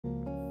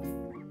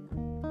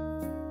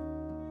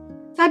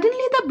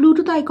Suddenly the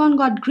Bluetooth icon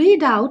got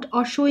grayed out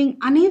or showing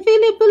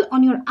unavailable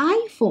on your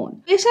iPhone,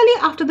 especially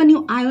after the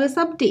new iOS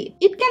update.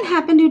 It can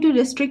happen due to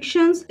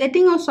restrictions,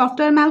 setting or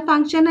software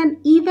malfunction, and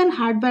even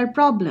hardware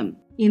problem.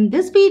 In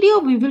this video,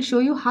 we will show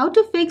you how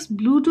to fix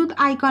Bluetooth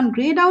icon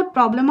grayed out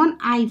problem on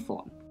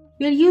iPhone.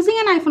 We are using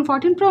an iPhone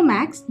 14 Pro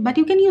Max, but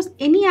you can use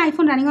any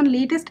iPhone running on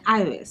latest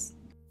iOS.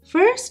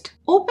 First,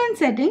 open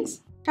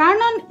settings, turn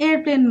on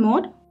airplane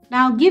mode.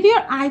 Now give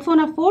your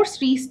iPhone a forced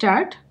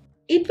restart.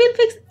 It will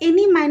fix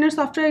any minor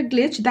software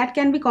glitch that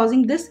can be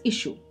causing this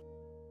issue.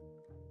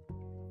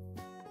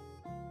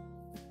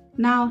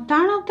 Now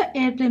turn off the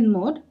airplane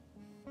mode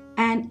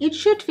and it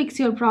should fix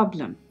your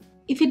problem.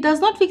 If it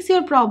does not fix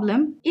your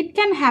problem, it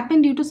can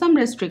happen due to some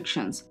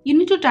restrictions. You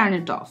need to turn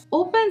it off.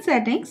 Open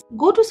settings,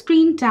 go to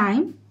screen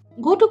time,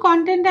 go to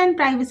content and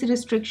privacy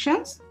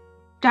restrictions,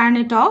 turn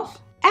it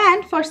off,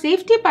 and for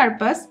safety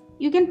purpose,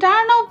 you can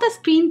turn off the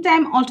screen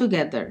time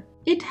altogether.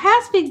 It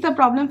has fixed the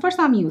problem for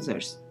some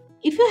users.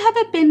 If you have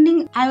a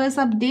pending iOS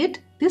update,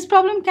 this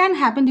problem can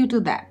happen due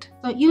to that.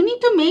 So you need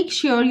to make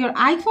sure your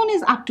iPhone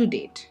is up to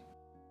date.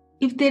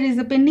 If there is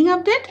a pending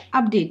update,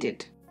 update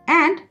it.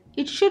 And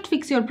it should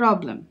fix your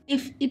problem.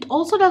 If it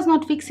also does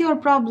not fix your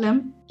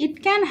problem,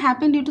 it can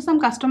happen due to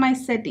some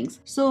customized settings.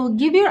 So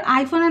give your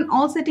iPhone an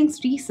all settings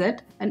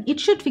reset and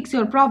it should fix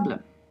your problem.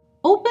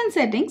 Open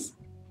settings,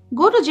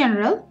 go to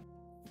general,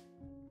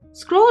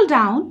 scroll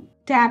down,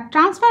 tap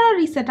transfer or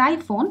reset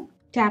iPhone,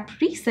 tap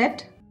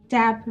reset,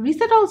 tap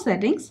reset all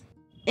settings,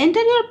 enter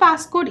your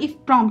passcode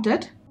if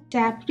prompted,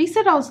 tap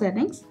reset all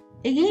settings,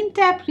 again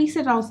tap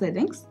reset all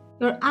settings.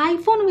 Your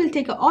iPhone will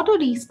take an auto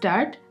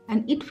restart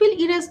and it will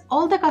erase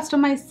all the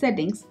customized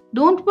settings.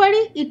 Don't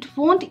worry, it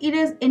won't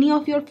erase any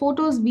of your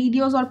photos,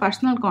 videos or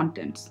personal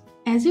contents.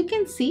 As you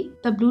can see,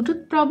 the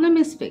Bluetooth problem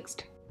is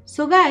fixed.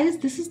 So guys,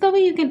 this is the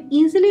way you can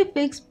easily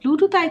fix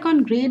Bluetooth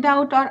icon grayed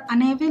out or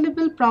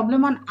unavailable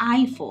problem on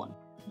iPhone.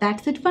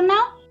 That's it for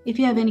now. If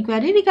you have any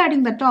query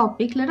regarding the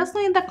topic, let us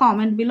know in the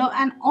comment below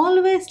and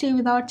always stay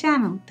with our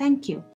channel. Thank you.